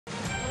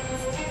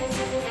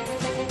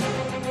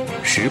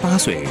18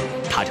岁，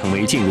他成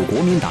为进入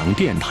国民党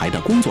电台的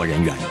工作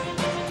人员，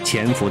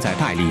潜伏在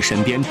戴笠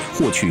身边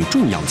获取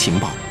重要情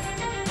报。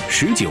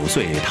19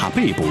岁，他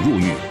被捕入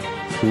狱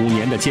，5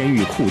年的监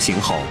狱酷刑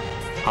后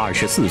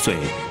，24岁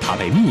他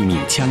被秘密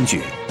枪决。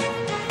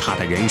他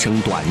的人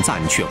生短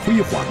暂却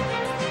辉煌，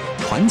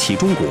传奇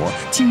中国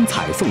精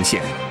彩奉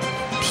献，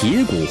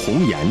铁骨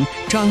红颜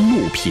张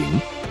路平，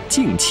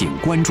敬请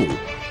关注。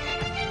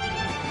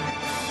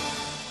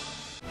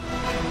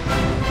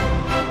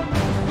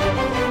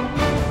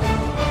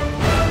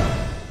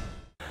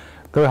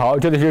各位好，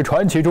这里是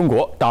传奇中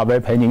国，大为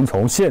陪您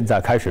从现在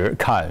开始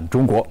看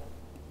中国。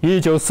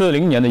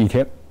1940年的一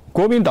天，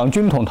国民党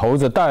军统头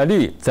子戴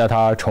笠在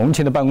他重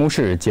庆的办公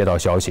室接到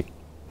消息，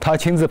他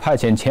亲自派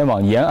遣前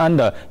往延安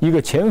的一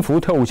个潜伏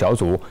特务小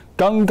组，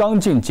刚刚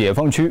进解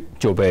放区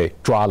就被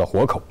抓了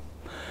活口。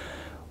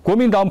国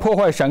民党破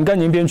坏陕甘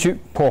宁边区、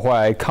破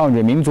坏抗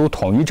日民族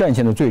统一战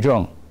线的罪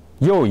证，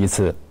又一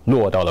次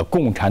落到了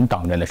共产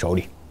党人的手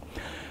里。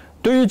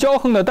对于骄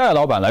横的戴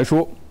老板来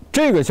说，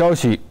这个消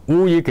息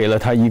无疑给了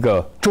他一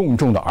个重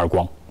重的耳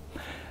光。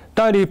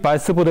戴笠百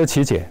思不得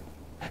其解，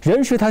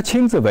人是他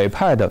亲自委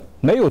派的，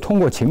没有通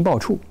过情报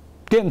处；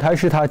电台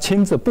是他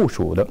亲自部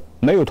署的，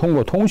没有通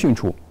过通讯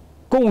处。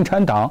共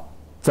产党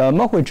怎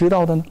么会知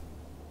道的呢？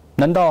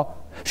难道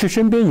是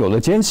身边有了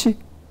奸细？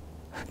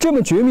这么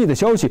绝密的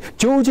消息，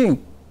究竟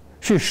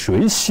是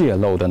谁泄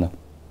露的呢？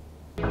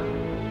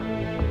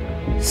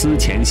思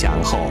前想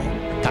后，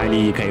戴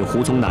笠给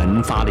胡宗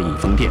南发了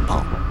一封电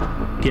报。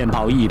电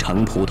报译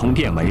成普通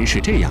电文是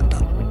这样的：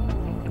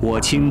我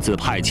亲自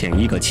派遣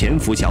一个潜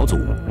伏小组，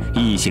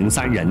一行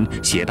3人，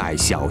携带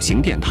小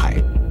型电台，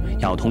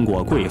要通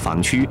过贵坊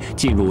区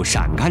进入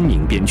陕甘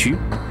宁边区，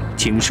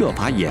请设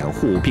法掩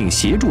护并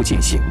协助进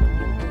行。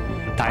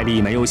戴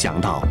笠没有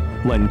想到，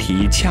问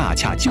题恰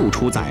恰就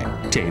出在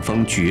这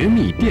封绝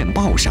密电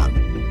报上。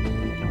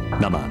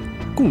那么，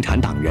共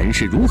产党人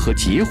是如何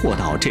截获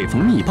到这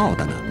封密报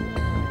的呢？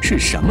是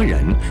什么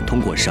人通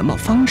过什么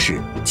方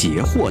式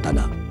截获的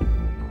呢？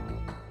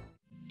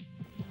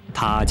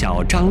他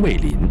叫张卫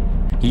林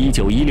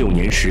，1916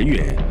年10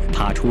月，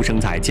他出生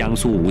在江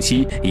苏无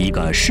锡一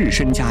个士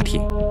绅家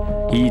庭。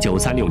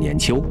1936年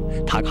秋，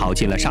他考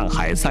进了上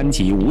海3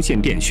级无线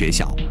电学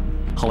校，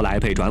后来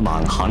被转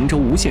往杭州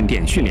无线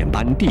电训练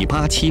班第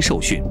8期受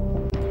训。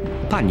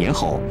半年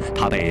后，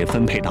他被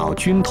分配到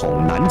军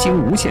统南京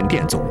无线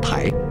电总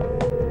台。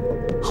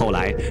后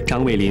来，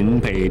张卫林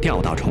被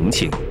调到重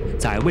庆，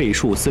在卫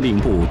戍司令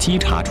部稽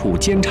查处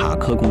监察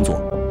科工作。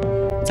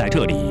在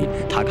这里，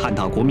他看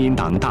到国民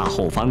党大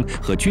后方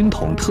和军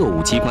统特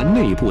务机关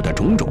内部的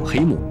种种黑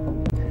幕，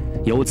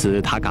由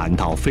此他感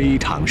到非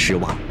常失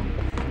望。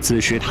此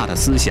时他的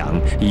思想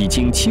已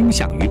经倾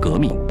向于革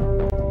命。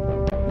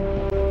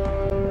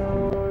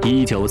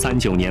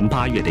1939年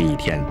8月的一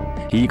天，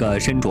一个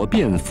身着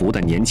便服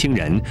的年轻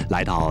人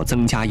来到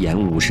曾家岩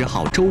50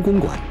号周公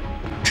馆，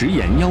直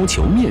言要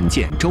求面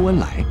见周恩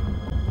来。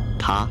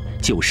他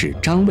就是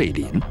张卫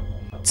林，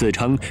自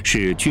称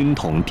是军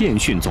统电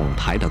讯总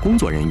台的工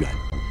作人员，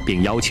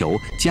并要求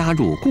加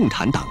入共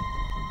产党。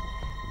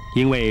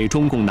因为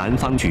中共南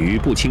方局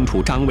不清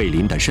楚张卫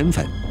林的身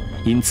份，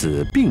因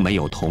此并没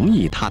有同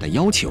意他的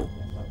要求。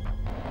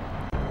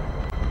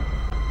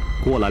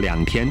过了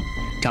2天，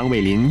张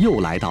卫林又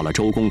来到了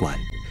周公馆，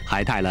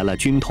还带来了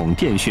军统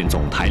电讯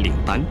总台领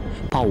班、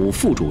报务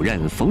副主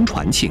任冯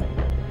传庆。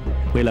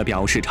为了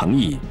表示诚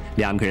意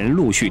，2个人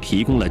陆续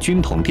提供了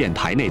军统电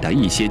台内的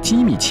一些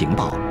机密情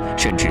报，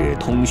甚至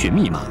通讯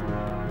密码。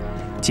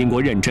经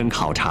过认真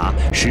考察，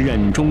时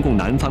任中共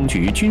南方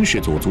局军事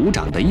组组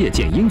长的叶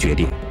剑英决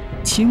定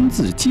亲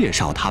自介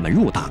绍他们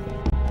入党。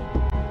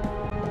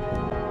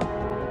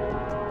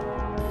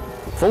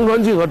冯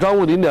传庆和张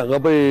卫林2个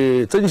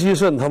被曾锡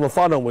圣他们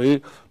发展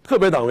为特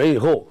别党员以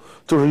后，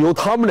就是由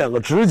他们2个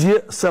直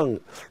接向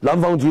南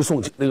方局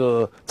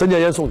曾家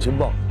岩送情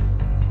报。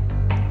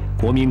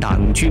国民党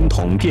军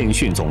统电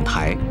讯总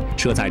台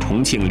设在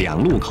重庆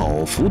2路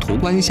口浮屠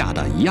关下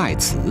的遗爱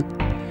祠，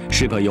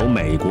是个由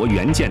美国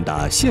援建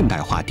的现代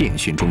化电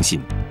讯中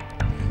心。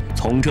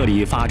从这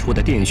里发出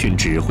的电讯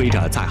指挥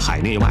着在海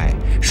内外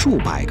数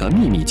百个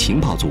秘密情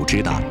报组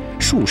织的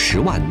数十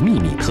万秘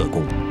密特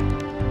工。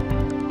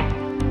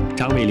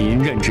张卫林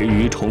任职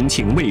于重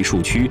庆卫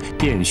戍区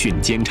电讯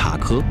监察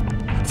科，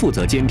负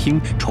责监听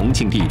重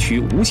庆地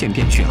区无线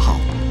电讯号，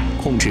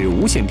控制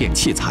无线电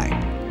器材，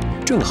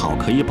正好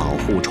可以保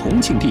护重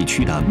庆地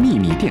区的秘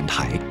密电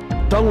台。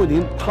张卫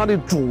林他的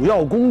主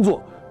要工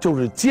作就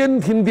是监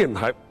听电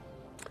台。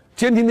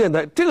监听电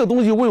台这个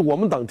东西为我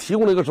们党提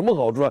供了一个什么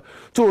好处啊？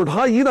就是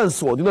他一旦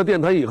锁定了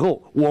电台以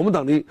后，我们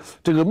党的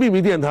这个秘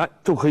密电台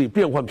就可以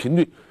变换频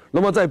率。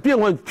那么在变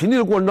换频率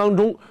的过程当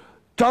中，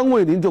张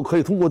卫林就可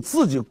以通过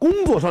自己工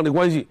作上的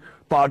关系，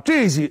把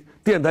这些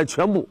电台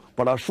全部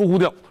把它疏忽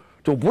掉，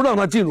就不让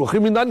它进入黑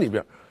名单里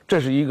边。这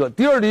是一个。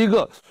第二的一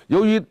个，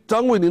由于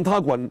张卫林他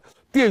管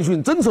电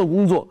讯侦测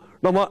工作，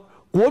那么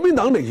国民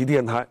党哪些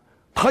电台，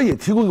他也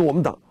提供给我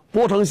们党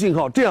波长信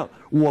号，这样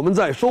我们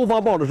在收发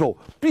报的时候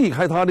避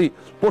开他的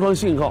波长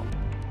信号。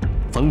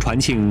冯传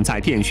庆在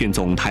电讯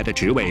总台的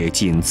职位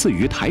仅次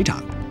于台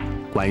长，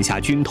管辖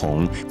军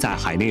统在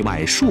海内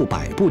外数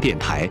百部电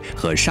台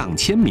和上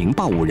千名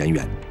报务人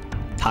员，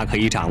他可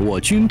以掌握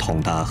军统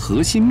的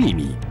核心秘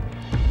密。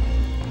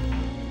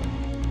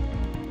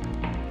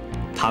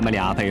他们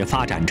俩被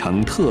发展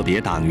成特别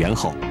党员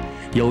后，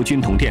由军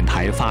统电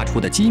台发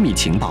出的机密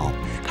情报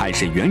开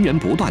始源源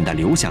不断地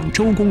流向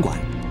周公馆，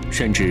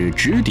甚至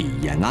直抵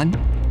延安。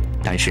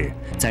但是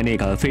在那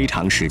个非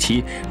常时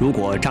期，如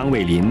果张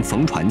卫林、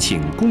冯传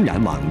庆公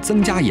然往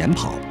曾家岩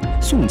跑，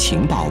送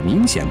情报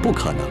明显不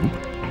可能。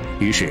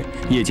于是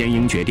叶剑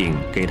英决定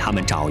给他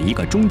们找一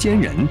个中间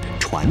人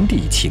传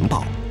递情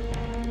报。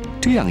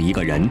这样一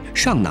个人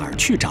上哪儿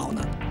去找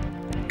呢？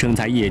正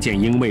在叶剑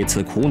英为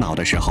此苦恼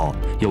的时候，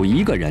有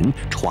一个人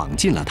闯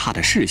进了他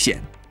的视线。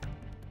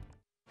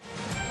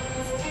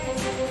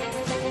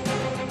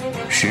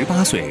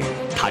18岁，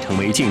他成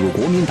为进入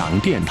国民党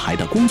电台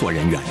的工作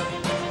人员，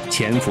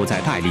潜伏在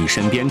戴笠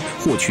身边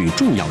获取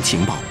重要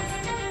情报。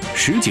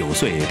19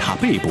岁，他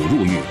被捕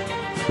入狱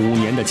，5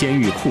年的监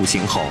狱酷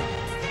刑后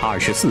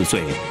，24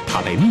岁，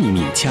他被秘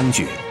密枪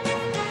决。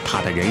他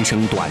的人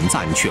生短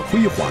暂却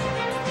辉煌，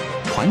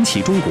传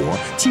奇中国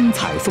精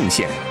彩奉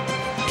献，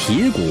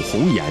铁骨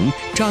红颜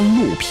张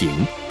路平，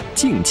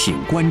敬请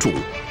关注。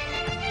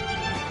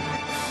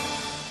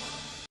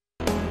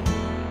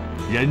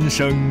人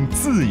生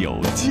自有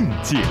境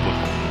界不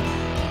同，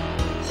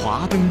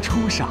华灯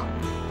初上，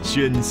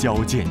喧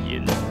嚣渐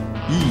隐，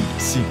意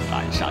兴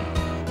阑珊。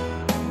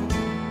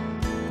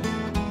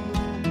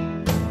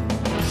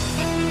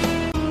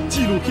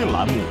纪录片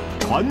栏目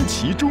《传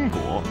奇中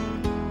国》，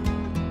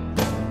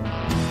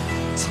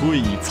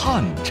璀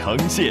璨呈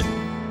现。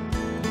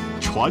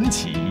传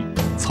奇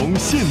从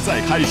现在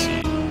开始，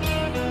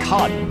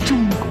看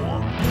中国。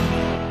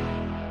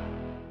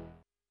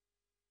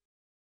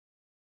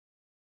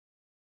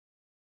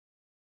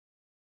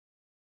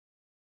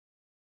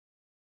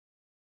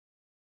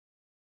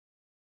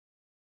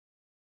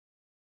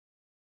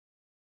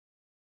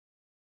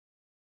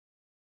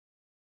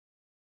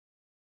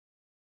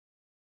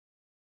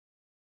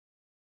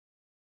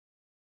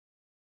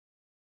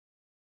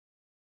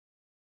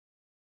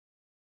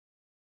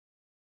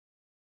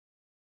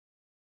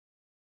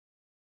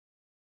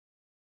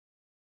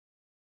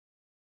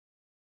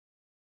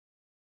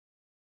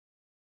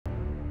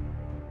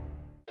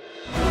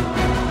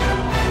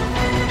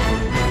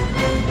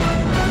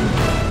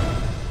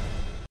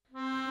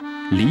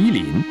黎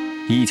林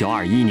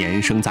，1921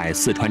年生在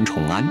四川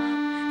崇安，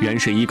原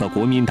是一个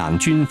国民党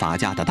军阀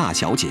家的大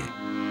小姐。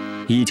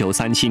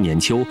1937年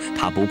秋，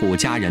她不顾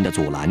家人的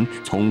阻拦，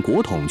从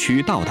国统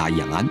区到达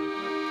延安，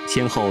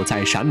先后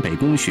在陕北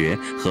公学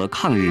和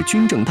抗日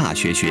军政大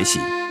学学习。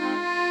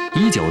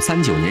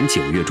1939年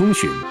9月中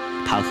旬，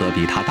她和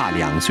比她大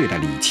2岁的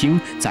李清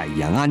在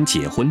延安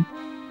结婚。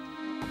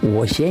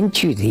我先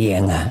去的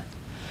延安，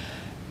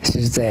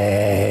是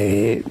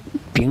在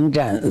兵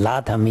站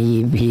拉他们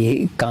一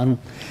批刚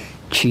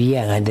去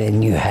延安的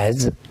女孩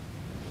子，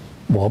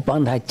我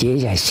帮她接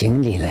下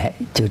行李来，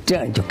就这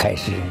样就开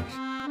始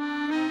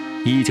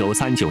认识。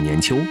1939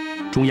年秋，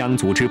中央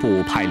组织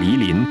部派黎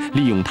林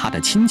利用他的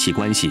亲戚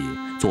关系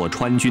做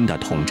川军的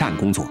统战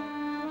工作，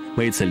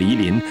为此黎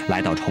林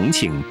来到重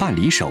庆办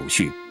理手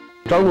续。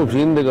张路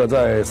平这个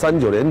在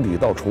39年底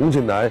到重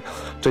庆来，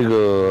这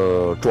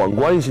个转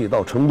关系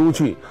到成都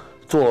去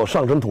做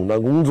上层统战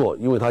工作，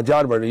因为他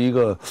家里边的一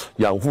个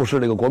养父是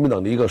那个国民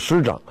党的一个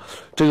师长，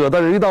这个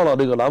但是一到了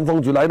这个南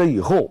方局来了以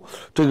后，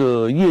这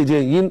个叶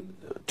剑英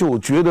就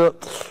觉得，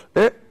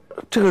哎，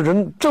这个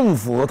人正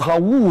符合他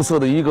物色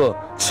的一个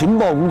情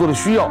报工作的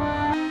需要。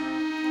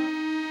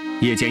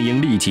叶剑英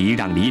立即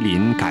让黎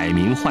林改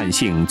名换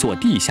姓做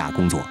地下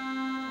工作。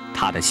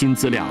他的新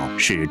资料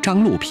是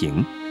张路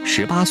平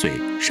，18岁，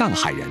上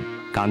海人，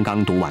刚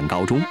刚读完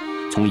高中，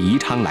从宜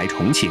昌来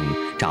重庆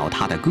找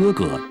他的哥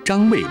哥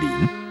张卫林。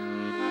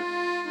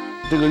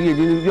这个叶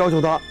剑英要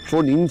求他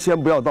说：“您先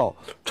不要到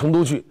成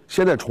都去，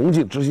先在重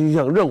庆执行一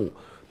项任务。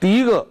第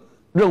一个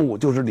任务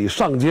就是你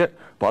上街，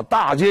把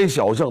大街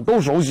小巷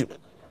都熟悉，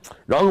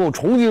然后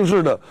重庆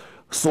市的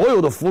所有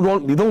的服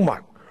装你都买，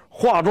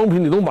化妆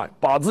品你都买，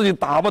把自己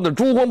打扮的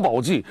珠光宝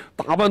气，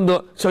打扮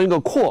的像一个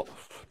阔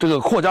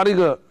家的一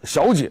个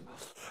小姐。”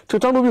这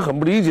张路平很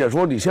不理解，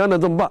说：“你现在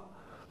这么办？”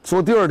说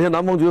第二天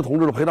南方局的同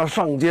志陪他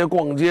上街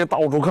逛街，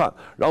到处看，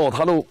然后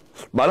他都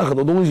买了很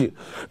多东西，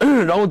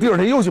然后第二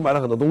天又去买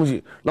了很多东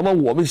西。那么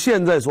我们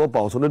现在所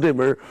保存的这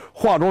门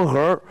化妆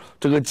盒，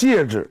这个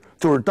戒指，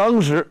就是当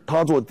时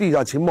他做地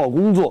下情报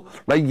工作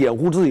来掩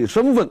护自己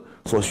身份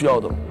所需要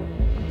的。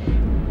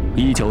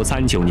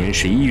1939年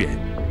11月，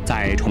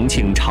在重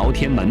庆朝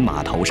天门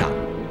码头上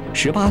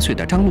，18岁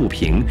的张路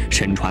平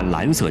身穿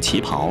蓝色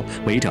旗袍，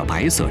围着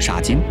白色纱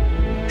巾，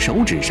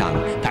手指上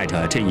戴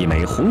着这一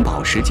枚红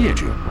宝石戒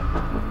指。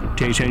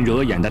这身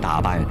惹眼的打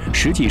扮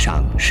实际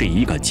上是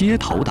一个街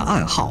头的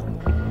暗号。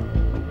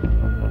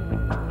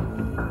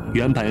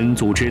原本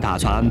组织打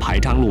算安排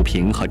张路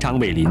平和张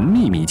卫林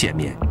秘密见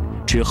面，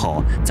之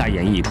后再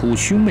演一出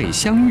兄妹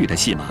相遇的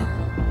戏码。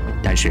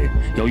但是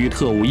由于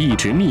特务一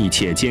直密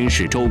切监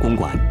视周公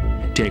馆，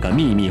这个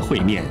秘密会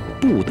面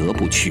不得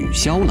不取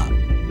消了。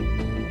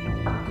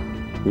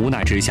无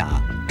奈之下，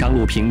张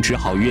路平只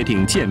好约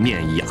定见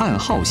面以暗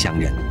号相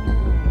认。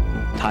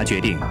他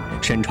决定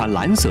身穿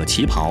蓝色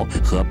旗袍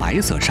和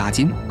白色纱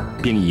巾，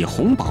并以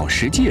红宝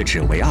石戒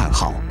指为暗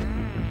号。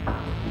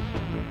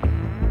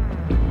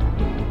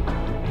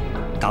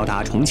到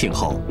达重庆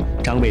后，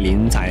张卫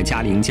林在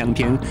嘉陵江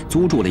边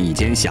租住了一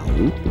间小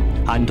屋，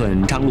安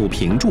顿张路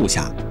平住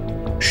下。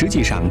实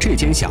际上，这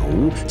间小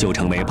屋就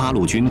成为八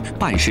路军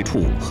办事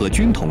处和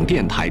军统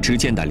电台之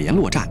间的联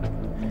络站。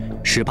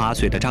18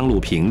岁的张路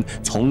平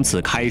从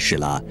此开始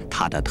了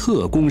他的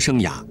特工生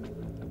涯。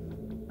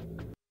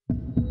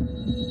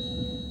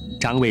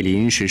张卫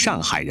林是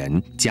上海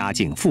人，家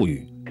境富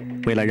裕。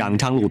为了让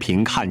张路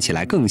平看起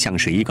来更像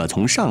是一个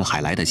从上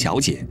海来的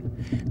小姐，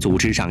组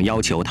织上要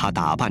求她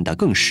打扮得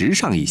更时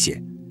尚一些。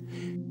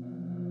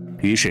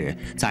于是，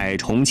在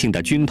重庆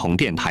的军统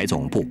电台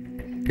总部，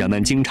人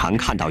们经常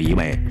看到一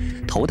位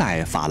头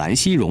戴法兰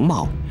西绒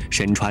帽、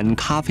身穿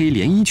咖啡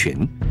连衣裙、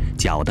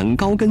脚蹬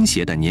高跟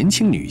鞋的年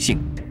轻女性。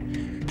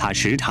她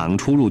时常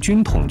出入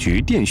军统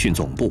局电讯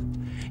总部，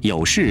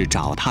有事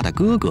找她的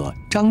哥哥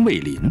张卫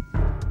林。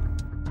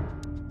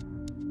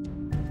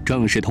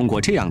正是通过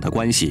这样的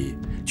关系，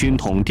军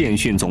统电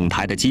讯总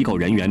台的机构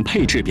人员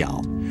配置表、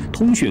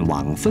通讯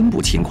网分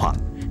布情况、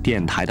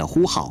电台的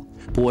呼号、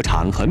波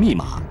长和密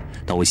码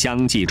都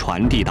相继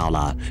传递到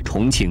了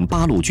重庆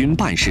八路军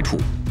办事处。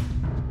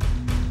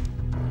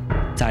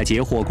在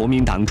截获国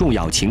民党重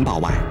要情报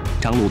外，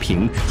张路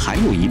平还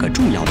有一个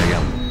重要的任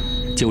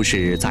务，就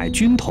是在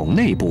军统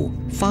内部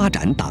发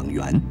展党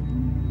员。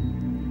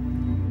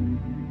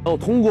要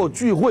通过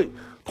聚会，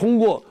通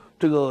过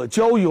这个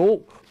郊游，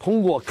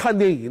通过看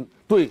电影，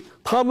对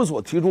他们所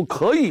提出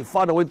可以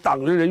发展为党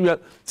员人员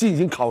进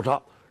行考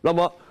察。那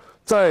么，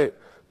在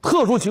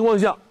特殊情况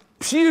下，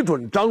批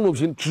准张路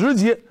平直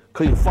接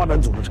可以发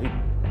展组织成员。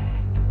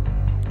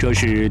这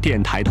是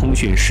电台通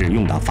讯使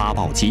用的发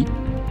报机，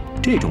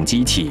这种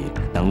机器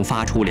能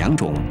发出2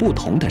种不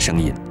同的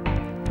声音。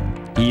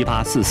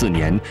1844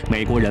年，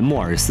美国人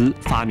莫尔斯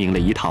发明了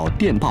一套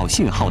电报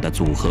信号的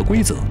组合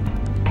规则，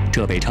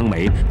这被称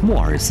为莫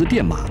尔斯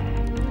电码。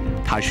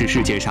它是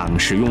世界上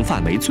使用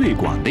范围最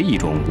广的一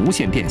种无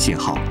线电信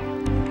号。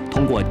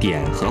通过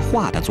点和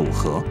画的组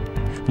合，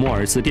莫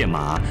尔斯电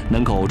码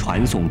能够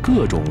传送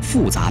各种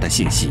复杂的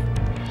信息。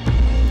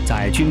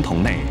在军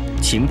统内，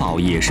情报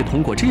也是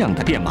通过这样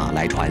的电码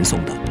来传送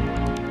的。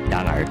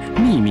然而，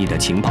秘密的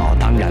情报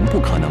当然不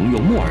可能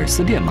用莫尔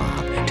斯电码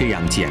这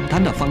样简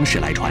单的方式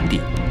来传递。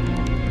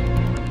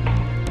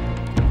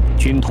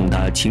军统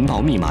的情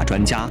报密码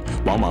专家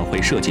往往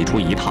会设计出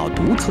一套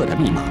独特的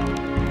密码，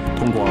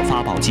通过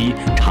发报机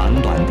长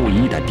短不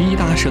一的滴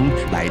答声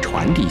来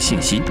传递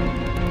信息。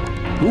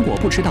如果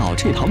不知道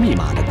这套密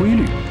码的规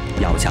律，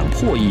要想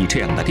破译这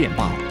样的电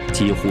报，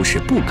几乎是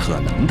不可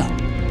能的。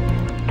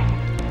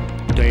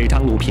对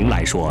张路平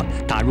来说，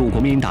打入国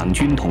民党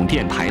军统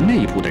电台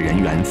内部的人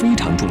员非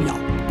常重要，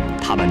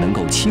他们能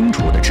够清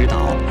楚地知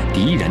道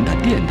敌人的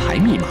电台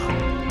密码。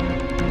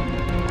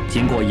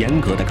经过严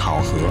格的考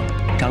核，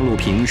张路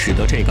平使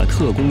得这个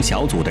特工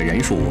小组的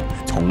人数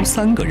从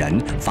3个人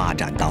发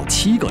展到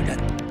7个人。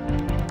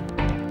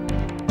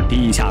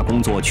地下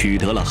工作取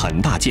得了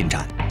很大进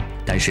展，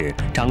但是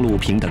张路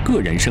平的个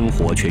人生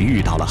活却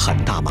遇到了很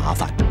大麻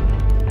烦。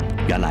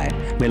原来，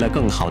为了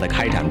更好地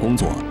开展工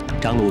作，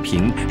张路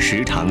平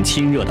时常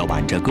亲热地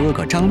挽着哥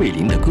哥张卫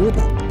林的胳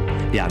膊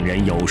，2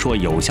人有说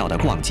有笑地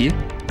逛街。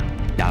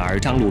然而，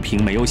张路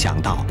平没有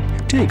想到，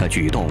这个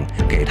举动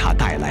给他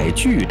带来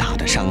巨大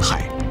的伤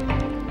害。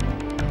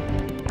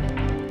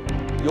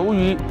由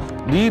于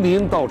黎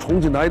宁到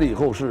重庆来了以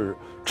后是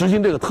执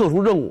行这个特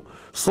殊任务，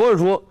所以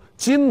说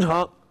经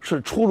常是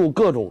出入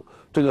各种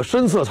这个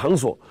声色场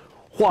所，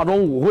化妆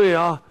舞会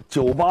啊、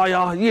酒吧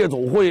呀、夜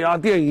总会啊、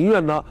电影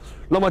院呐。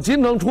那么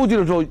经常出去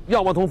的时候，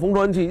要么同冯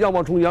传庆，要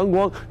么同杨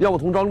光，要么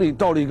同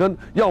赵立根，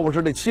要么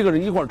是这7个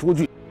人一块出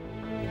去。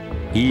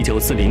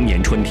1940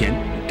年春天，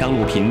张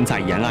路平在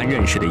延安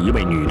认识的一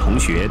位女同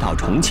学到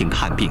重庆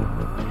看病。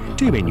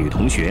这位女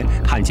同学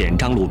看见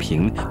张路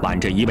平挽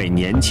着一位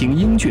年轻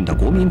英俊的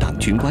国民党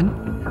军官，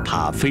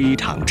她非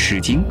常吃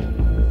惊，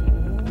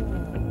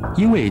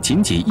因为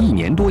仅1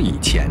年多以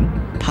前，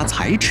她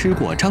才吃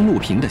过张路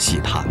平的喜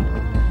糖。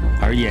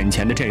而眼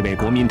前的这位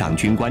国民党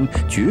军官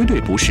绝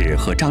对不是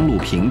和张路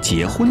平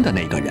结婚的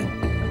那个人。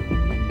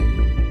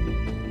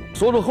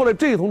所以说，后来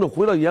这个同志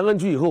回到延安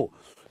去以后，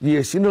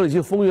也形成了一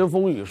些风言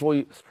风语，说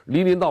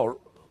黎宁到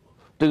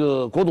这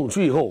个国统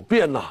区以后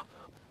变了，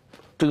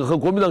这个和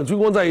国民党军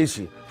官在一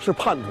起是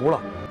叛徒了。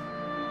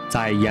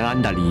在延安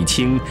的李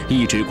清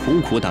一直苦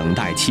苦等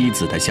待妻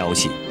子的消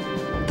息，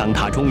当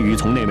他终于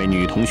从那位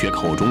女同学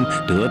口中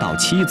得到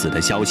妻子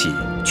的消息，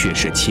却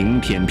是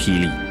晴天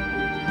霹雳。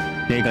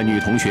那个女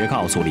同学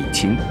告诉李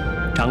清，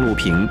张路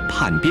平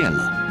叛变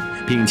了，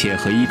并且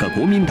和一个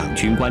国民党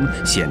军官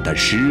显得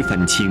十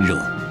分亲热。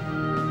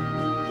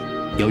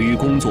由于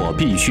工作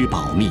必须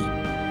保密，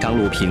张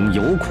路平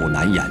有苦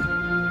难言。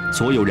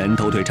所有人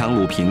都对张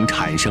路平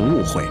产生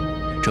误会，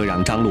这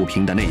让张路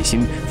平的内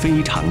心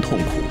非常痛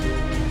苦。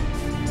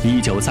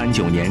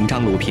1939年，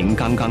张路平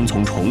刚刚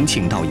从重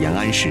庆到延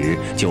安时，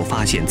就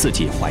发现自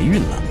己怀孕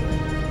了。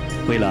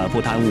为了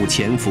不耽误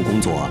潜伏工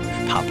作，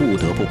他不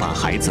得不把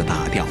孩子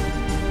打掉。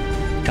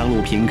张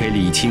路平给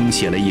李清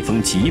写了一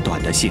封极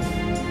短的信，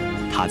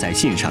他在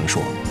信上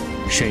说：“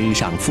身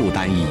上负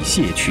担已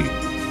卸去，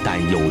但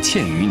有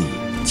欠于你，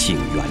请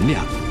原谅。”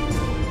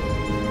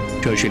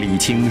这是李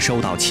清收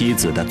到妻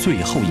子的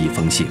最后一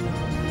封信。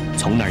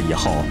从那以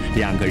后，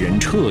两个人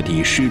彻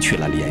底失去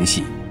了联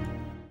系。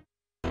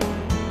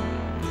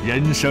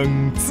人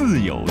生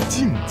自有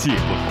境界不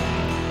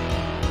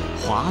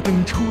同，华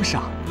灯初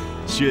上，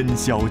喧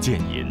嚣渐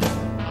隐，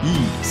意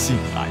兴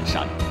阑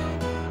珊。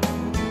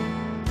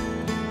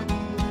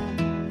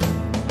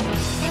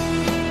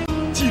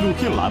纪录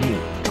片栏目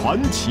《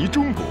传奇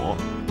中国》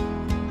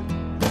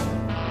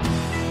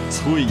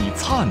璀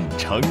璨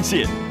呈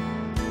现，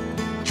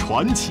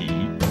传奇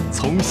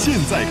从现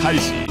在开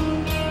始，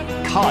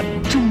看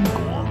中国。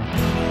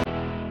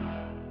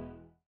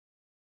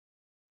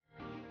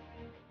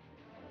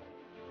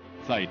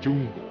在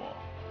中国，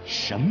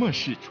什么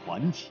是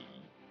传奇？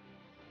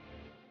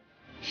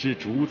是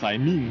主宰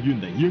命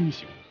运的英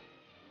雄，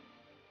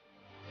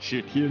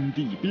是天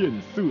地变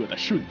色的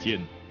瞬间，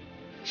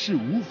是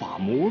无法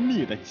磨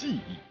灭的记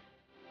忆，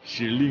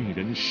是令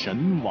人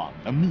神往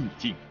的秘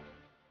境。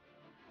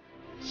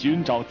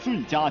寻找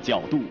最佳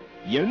角度，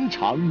延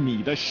长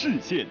你的视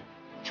线，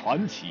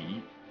传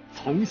奇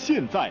从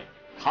现在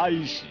开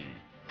始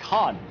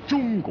看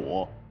中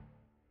国。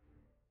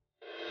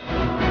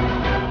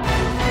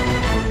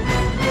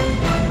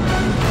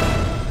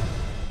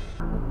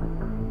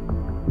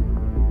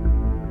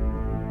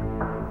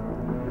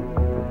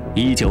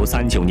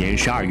1939年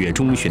12月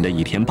中旬的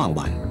一天傍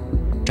晚，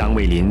张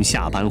卫林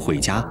下班回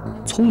家，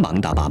匆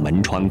忙地把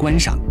门窗关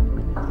上。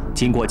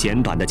经过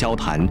简短的交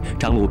谈，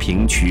张路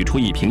平取出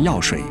一瓶药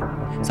水，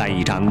在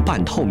一张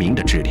半透明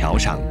的纸条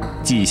上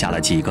记下了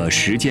几个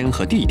时间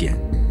和地点。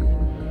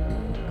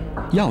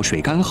药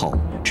水干后，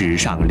纸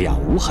上了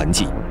无痕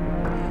迹。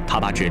他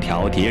把纸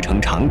条叠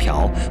成长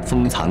条，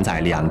封藏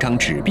在2张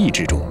纸币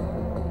之中。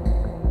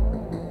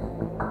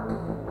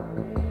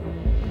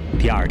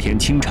第二天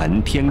清晨，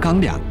天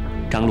刚亮，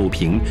张路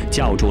平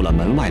叫住了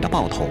门外的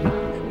报童，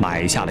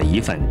买下了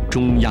一份《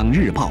中央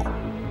日报》。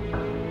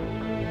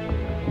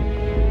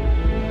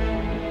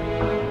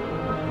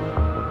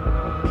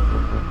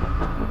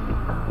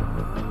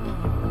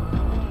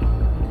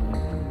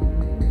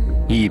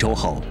1周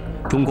后，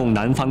中共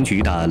南方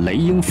局的雷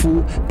英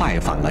夫拜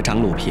访了张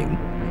路平，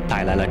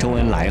带来了周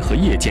恩来和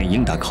叶剑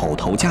英的口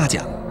头嘉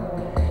奖。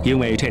因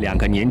为这2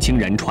个年轻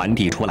人传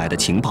递出来的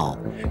情报，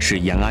使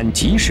延安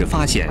及时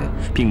发现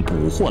并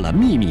捕获了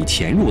秘密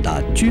潜入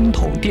的军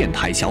统电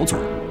台小组。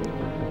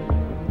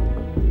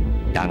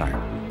然而，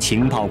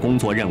情报工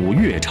作任务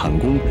越成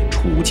功，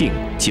处境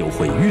就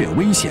会越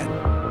危险。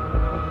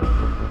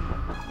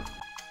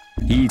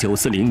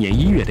1940年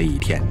1月的一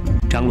天，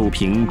张路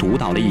平读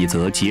到了一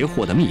则截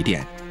获的密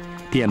电，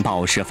电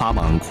报是发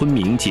往昆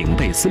明警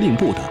备司令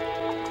部的。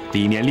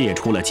里面列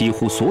出了几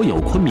乎所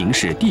有昆明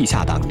市地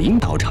下党领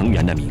导成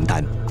员的名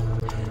单，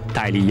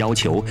戴笠要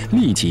求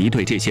立即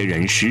对这些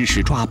人实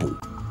施抓捕。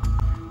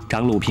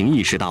张路平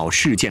意识到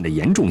事件的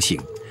严重性，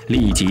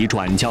立即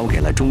转交给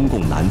了中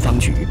共南方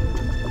局。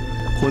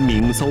昆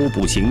明搜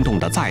捕行动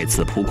的再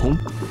次扑空，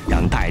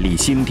让戴笠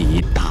心底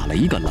打了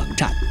一个冷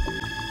战。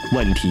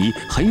问题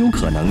很有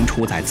可能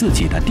出在自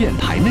己的电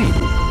台内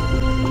部。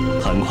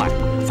很快，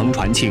冯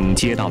传庆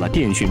接到了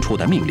电讯处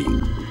的命令，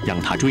让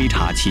他追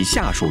查其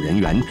下属人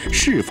员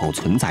是否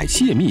存在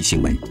泄密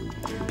行为，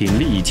并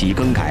立即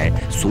更改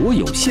所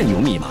有现有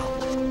密码。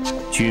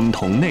军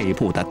统内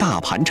部的大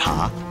盘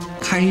查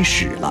开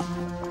始了。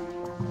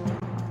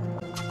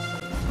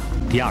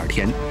第二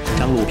天，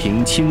张路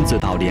平亲自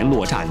到联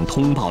络站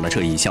通报了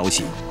这一消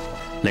息，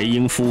雷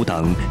英夫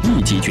等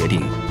立即决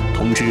定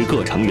通知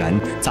各成员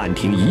暂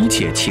停一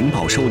切情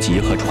报收集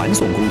和传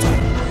送工作，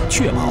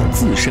确保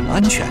自身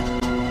安全。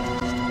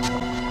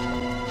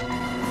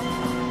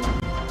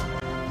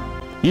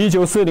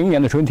1940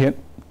年的春天，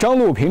张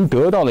路平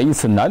得到了一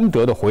次难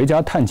得的回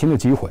家探亲的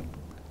机会。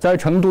在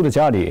成都的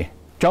家里，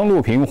张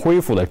路平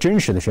恢复了真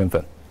实的身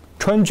份，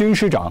川军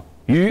师长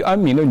于安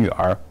民的女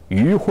儿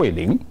于慧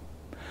玲。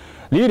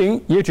黎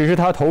玲也只是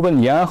他投奔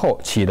延安后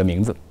起的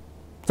名字。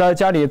在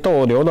家里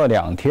逗留了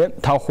2天，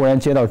他忽然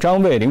接到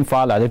张卫林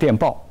发来的电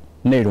报，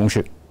内容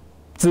是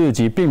自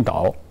己病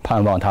倒，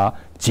盼望他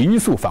急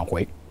速返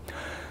回。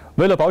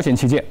为了保险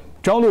起见，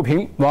张路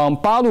平往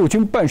八路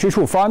军办事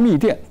处发密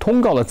电，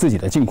通告了自己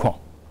的近况，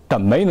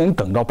但没能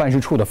等到办事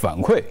处的反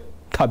馈，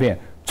他便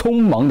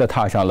匆忙地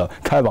踏上了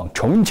开往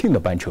重庆的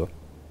班车。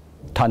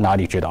他哪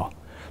里知道，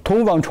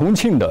通往重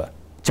庆的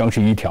将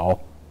是一条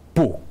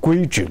不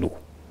归之路。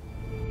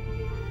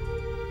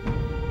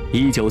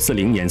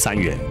1940年3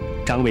月，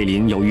张卫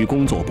林由于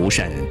工作不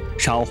慎，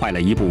烧坏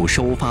了一部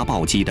收发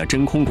报机的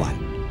真空管。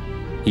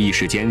一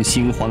时间，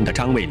心慌的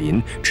张卫林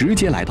直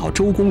接来到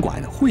周公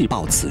馆汇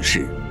报此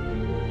事。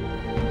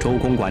周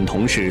公馆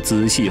同事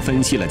仔细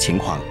分析了情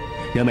况，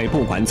认为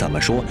不管怎么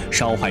说，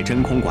烧坏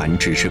真空管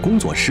只是工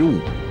作失误，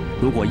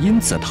如果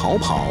因此逃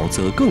跑，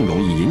则更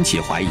容易引起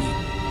怀疑，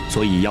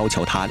所以要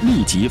求他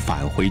立即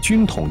返回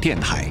军统电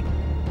台。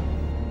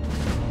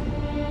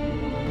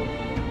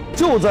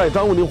就在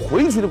张卫林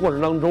回去的过程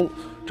当中，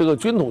这个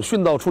军统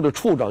训导处的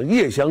处长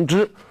叶祥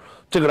之，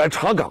这个来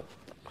查岗，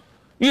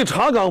一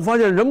查岗发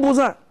现人不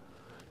在，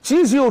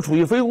机器又处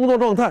于非工作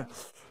状态，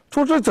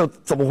说这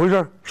怎么回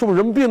事？是不是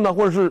人病了，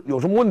或者是有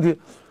什么问题？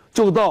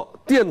就到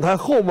电台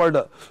后面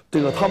的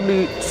这个他们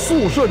的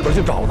宿舍里边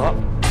去找他。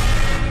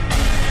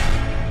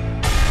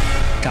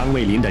张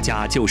卫林的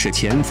家就是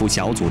潜伏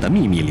小组的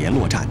秘密联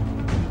络站。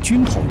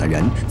军统的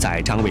人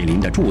在张卫林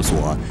的住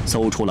所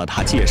搜出了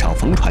他介绍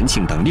冯传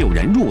庆等6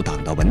人入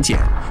党的文件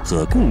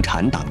和共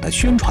产党的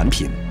宣传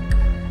品。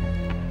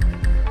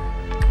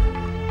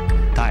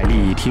戴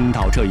笠听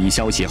到这一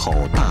消息后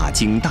大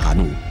惊大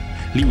怒，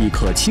立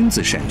刻亲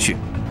自审讯，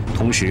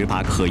同时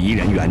把可疑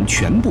人员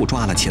全部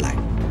抓了起来。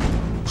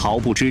毫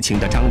不知情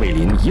的张卫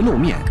林一露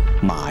面，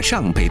马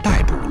上被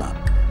逮捕了。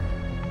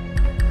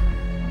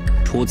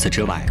除此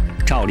之外，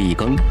赵立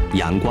庚、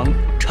杨光、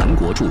陈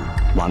国柱、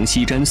王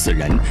锡珍4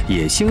人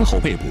也先后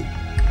被捕。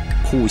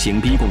酷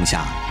刑逼供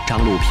下，张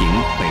路平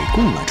被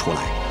供了出来。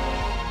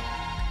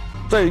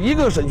在一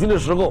个审讯的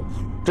时候，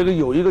这个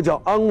有一个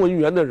叫安文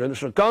元的人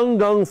是刚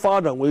刚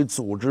发展为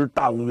组织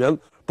党员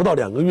不到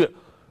2个月，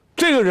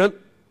这个人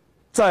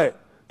在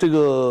这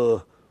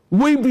个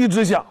威逼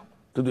之下，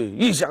对不对？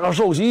一想要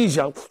受刑，一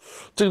想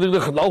这个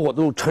很恼火，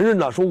都承认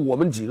了，说我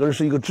们几个人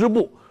是一个支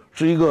部，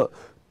是一个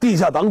地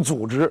下党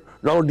组织，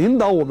然后领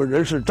导我们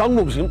人是张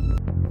路平。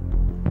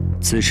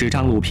此时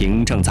张路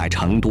平正在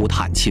成都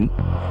探亲，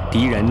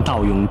敌人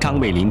盗用张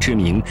卫林之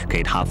名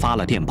给他发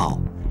了电报，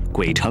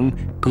鬼称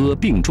哥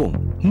病重，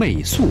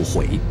妹速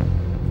回。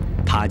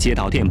他接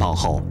到电报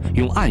后，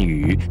用暗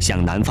语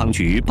向南方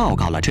局报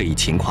告了这一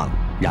情况，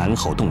然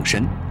后动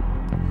身。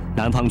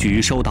南方局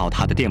收到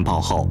他的电报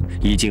后，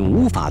已经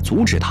无法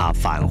阻止他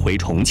返回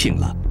重庆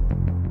了。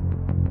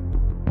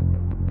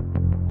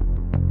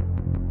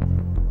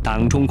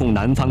当中共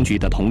南方局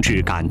的同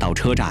志赶到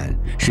车站，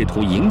试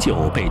图营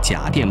救被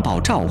假电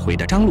报召回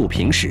的张路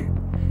平时，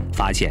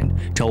发现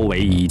周围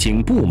已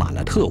经布满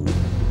了特务。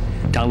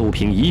张路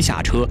平一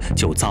下车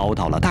就遭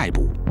到了逮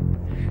捕。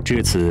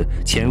至此，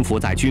潜伏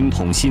在军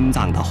统心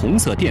脏的红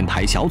色电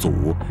台小组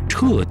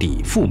彻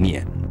底覆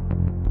灭。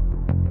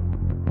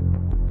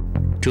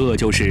这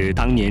就是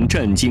当年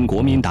震惊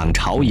国民党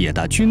朝野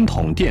的军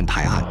统电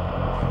台案。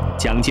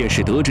蒋介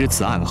石得知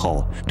此案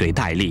后，对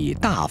戴笠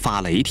大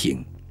发雷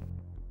霆。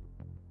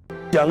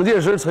蒋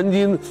介石曾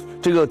经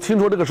听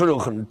说这个事儿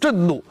很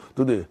震怒，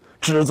对不对？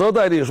指责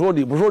戴笠说：“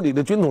你不说你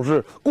的军统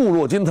是固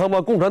若金汤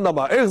吗？共产党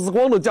把 X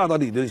光都架到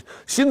你的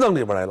心脏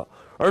里边来了。”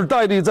而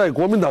戴笠在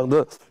国民党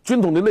的军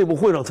统的内部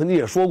会上曾经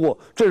也说过，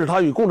这是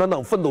他与共产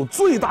党奋斗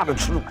最大的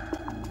耻辱。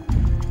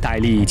戴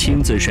笠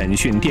亲自审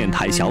讯电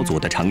台小组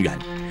的成员，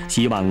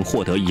希望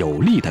获得有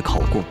力的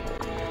口供，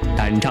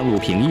但张路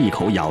平一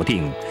口咬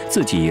定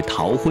自己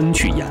逃婚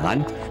去延安，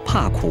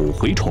怕苦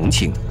回重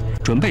庆，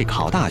准备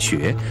考大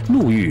学，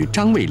路遇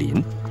张卫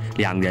林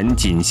，2人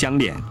仅相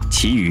恋，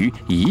其余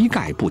一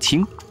概不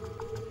清。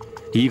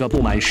一个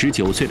不满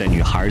19岁的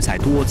女孩在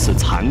多次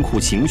残酷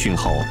刑讯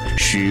后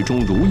始终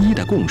如一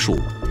的供述，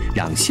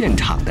让现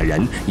场的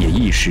人也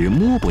一时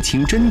摸不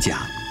清真假。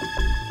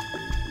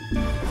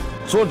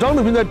所以张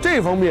路平在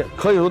这方面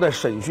可以说在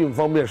审讯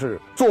方面是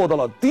做到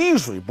了滴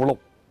水不漏，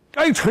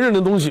该承认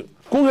的东西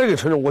公开给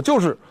承认，我就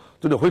是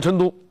对对回成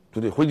都，对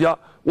对回家，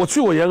我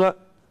去过延安，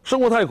生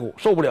活太苦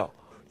受不了，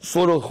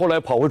所以说后来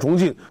跑回重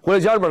庆，回到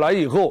家里边来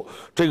以后，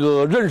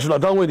认识了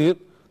张卫林，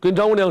跟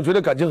张卫林觉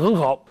得感情很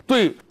好，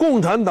对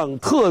共产党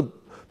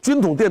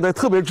军统电台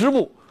特别支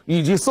部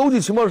以及搜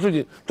集情报的事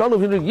情，张路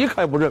平是一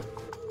概不认。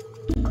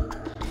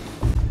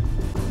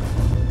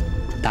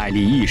戴笠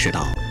意识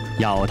到，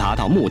要达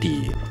到目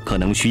的，可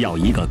能需要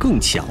一个更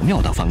巧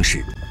妙的方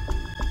式。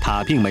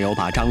他并没有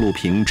把张路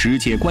平直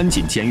接关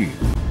进监狱，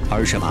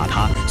而是把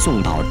他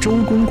送到周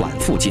公馆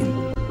附近。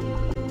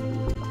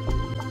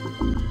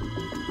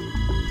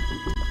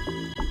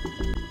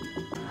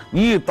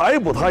一逮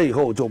捕他以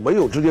后，就没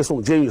有直接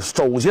送监狱，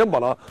首先把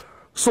他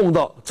送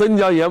到曾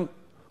家岩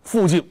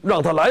附近，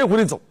让他来回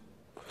的走。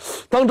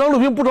当张路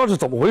平不知道是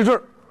怎么回事，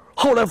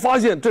后来发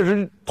现这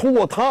是通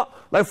过他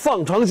来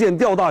放长线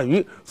钓大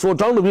鱼，所以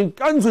张路平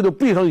干脆就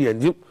闭上眼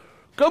睛，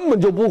根本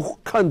就不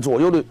看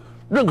左右的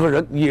任何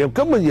人，也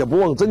根本也不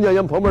往曾家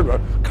岩旁边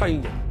看一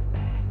眼。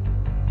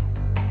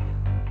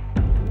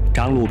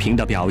张路平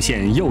的表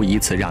现又一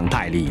次让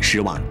戴笠失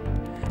望。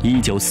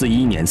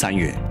1941年3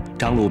月，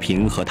张路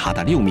平和他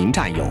的6名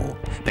战友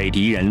被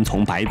敌人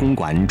从白公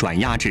馆转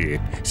押至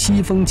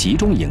西丰集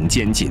中营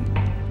监禁。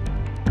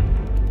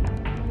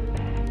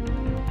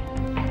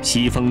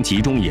西丰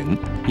集中营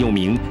又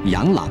名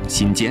杨朗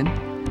新监，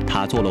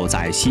它坐落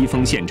在西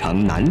丰县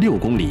城南6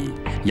公里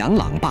杨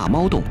朗坝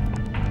猫洞。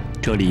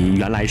这里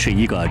原来是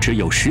一个只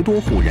有10多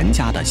户人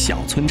家的小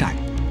村寨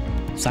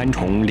，3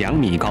重2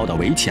米高的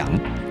围墙，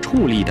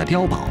矗立的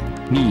碉堡，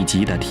密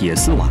集的铁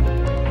丝网，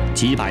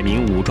几百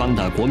名武装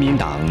的国民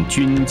党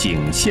军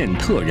警宪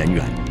特人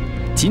员，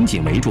紧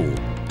紧围住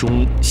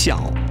忠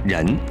孝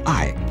仁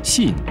爱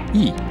信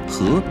义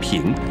和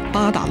平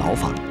8大牢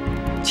房，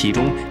其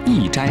中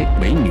一斋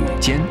为女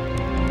监。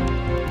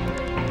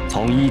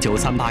从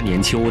1938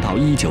年秋到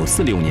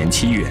1946年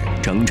7月，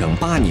整整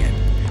8年，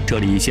这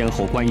里先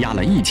后关押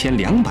了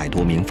1200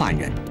多名犯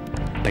人，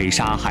被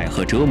杀害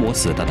和折磨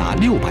死的达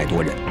600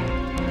多人。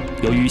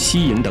由于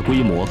西营的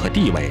规模和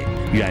地位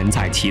远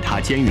在其他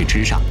监狱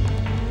之上，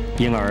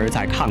因而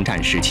在抗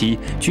战时期，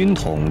军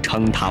统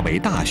称它为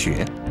大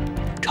学，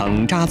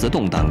称渣滓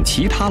洞等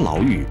其他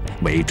牢狱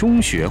为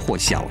中学或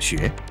小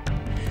学。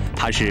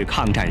它是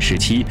抗战时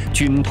期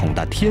军统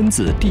的天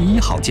字第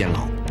1号监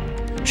牢，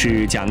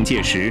是蒋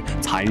介石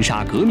残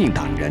杀革命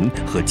党人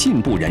和进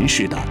步人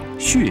士的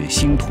血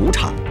腥土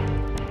场。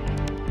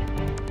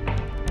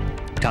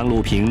张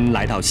路平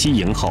来到西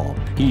营后，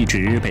一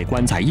直被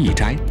关在一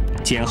斋，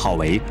监号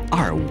为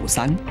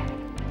253。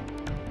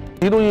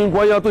集中营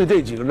关押对这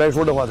几个人来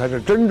说的话，才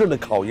是真正的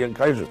考验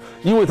开始，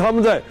因为他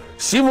们在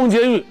西丰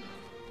监狱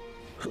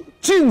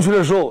进去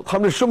的时候，他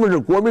们的身份是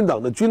国民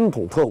党的军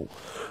统特务、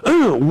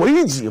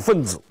违纪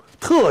分子、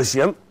特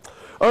嫌，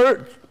而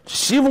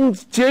西丰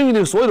监狱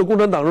内所有的共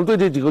产党人对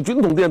这几个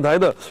军统电台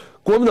的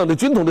国民党的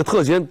军统的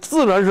特嫌，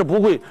自然是不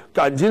会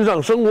感情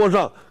上、生活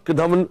上跟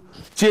他们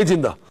接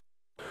近的。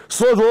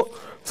所以说，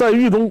在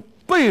狱中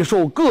备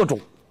受各种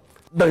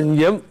冷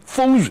言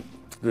风语，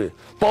对，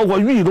包括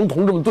狱中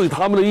同志们对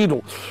他们的一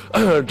种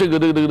这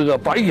个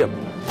白眼，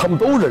他们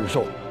都忍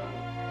受。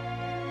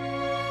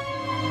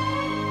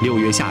6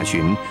月下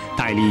旬，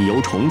戴笠由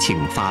重庆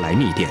发来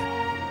密电，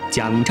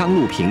将张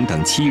路平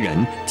等7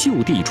人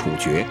就地处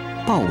决，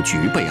报局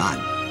备案。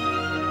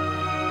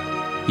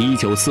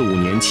1945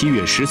年7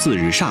月14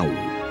日上午，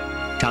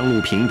张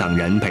路平等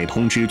人被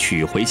通知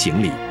取回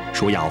行李，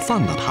说要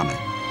放了他们，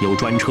由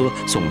专车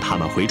送他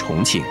们回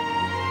重庆。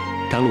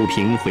张路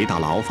平回到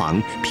牢房，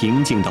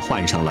平静地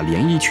换上了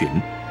连衣裙，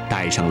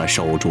戴上了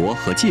手镯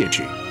和戒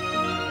指。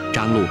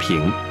张路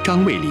平、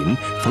张卫林、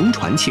冯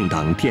传庆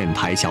等电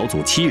台小组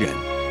7人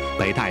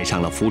被带上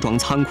了服装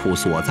仓库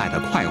所在的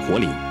快活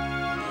岭。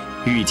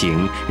狱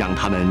警让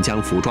他们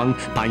将服装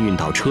搬运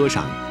到车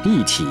上，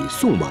一起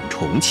送往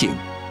重庆。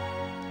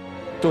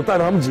就带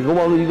着他们几个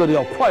往一个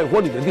叫快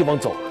活岭的地方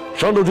走，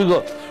上头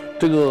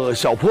这个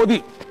小坡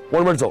地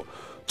往里面走。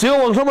结果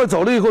往上面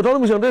走了以后，张路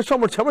平想，这上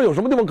面前面有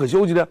什么地方可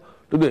休息的，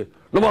对不对？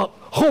那么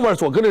后面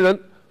所跟的人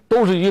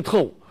都是一个特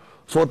务，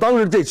所以当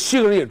时这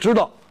7个人也知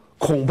道，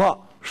恐怕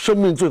生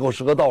命最后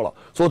时刻到了，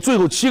所以最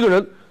后7个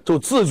人就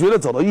自觉地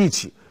走到一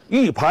起，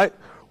一排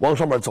往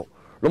上面走。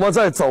那么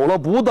在走了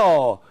不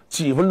到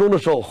几分钟的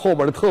时候，后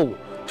面的特务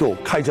就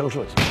开枪射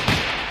击。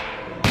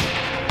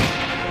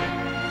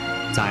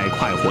在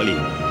快活岭，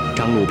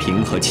张路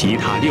平和其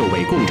他6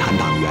位共产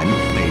党员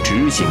被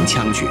执行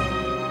枪决。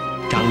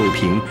张路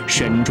平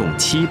身中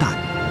7弹，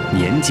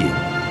年仅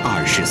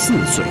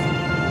24岁。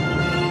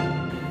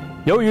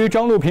由于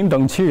张路平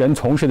等7人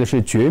从事的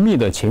是绝密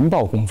的情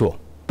报工作，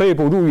被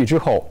捕入狱之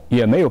后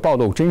也没有暴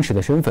露真实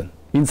的身份，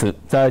因此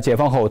在解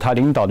放后他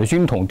领导的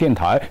军统电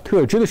台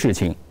特支的事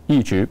情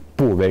一直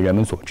不为人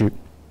们所知。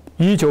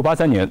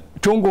1983年，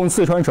中共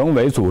四川省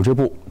委组织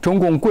部、中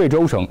共贵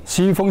州省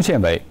西丰县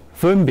委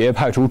分别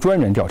派出专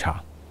人调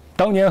查。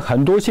当年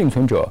很多幸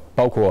存者，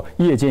包括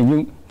叶剑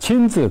英，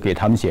亲自给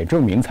他们写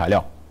证明材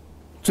料，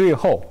最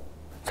后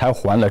才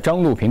还了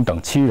张路平等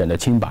7人的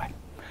清白。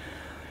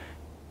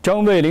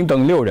张卫林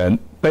等6人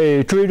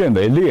被追认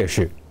为烈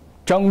士，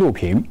张路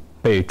平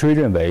被追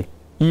认为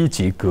1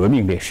级革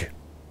命烈士。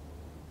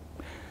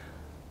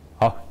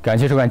好，感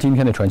谢收看今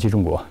天的传奇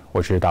中国，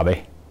我是大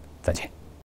卫，再见。